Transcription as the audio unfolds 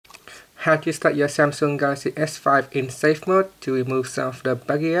How to start your Samsung Galaxy S5 in safe mode to remove some of the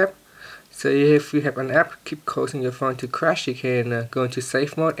buggy app. So if you have an app keep causing your phone to crash, you can go into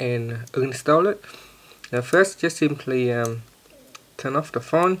safe mode and uninstall it. Now first, just simply turn off the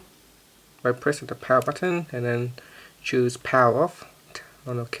phone by pressing the power button and then choose power off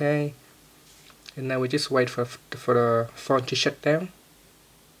on OK. And now we just wait for the phone to shut down.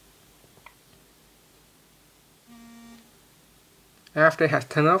 After it has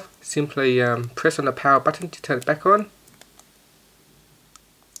turned off, simply press on the power button to turn it back on.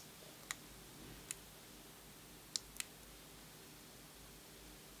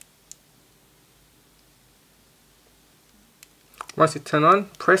 Once it's turned on,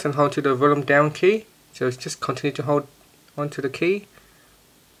 press and hold to the volume down key. So it's just continue to hold onto the key.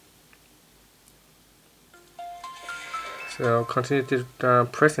 So continue to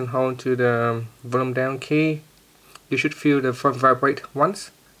press and hold to the volume down key. You should feel the phone vibrate once.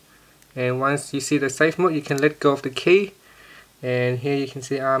 And once you see the safe mode, you can let go of the key. And here you can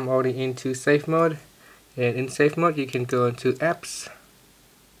see I'm already into safe mode. And in safe mode, you can go into apps.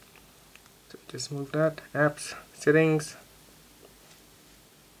 So just move that, apps, settings.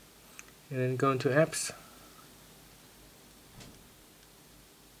 And then go into apps.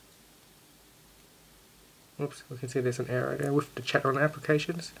 Oops, we can see there's an error there with the chat on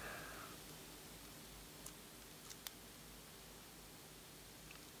applications.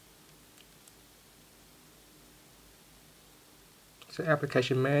 So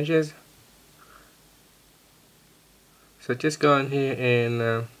application managers. So just go in here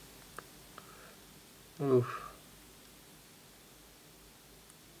and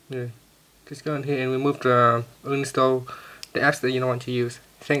just go in here and remove the uninstall the apps that you don't want to use.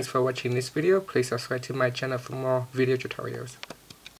 Thanks for watching this video. Please subscribe to my channel for more video tutorials.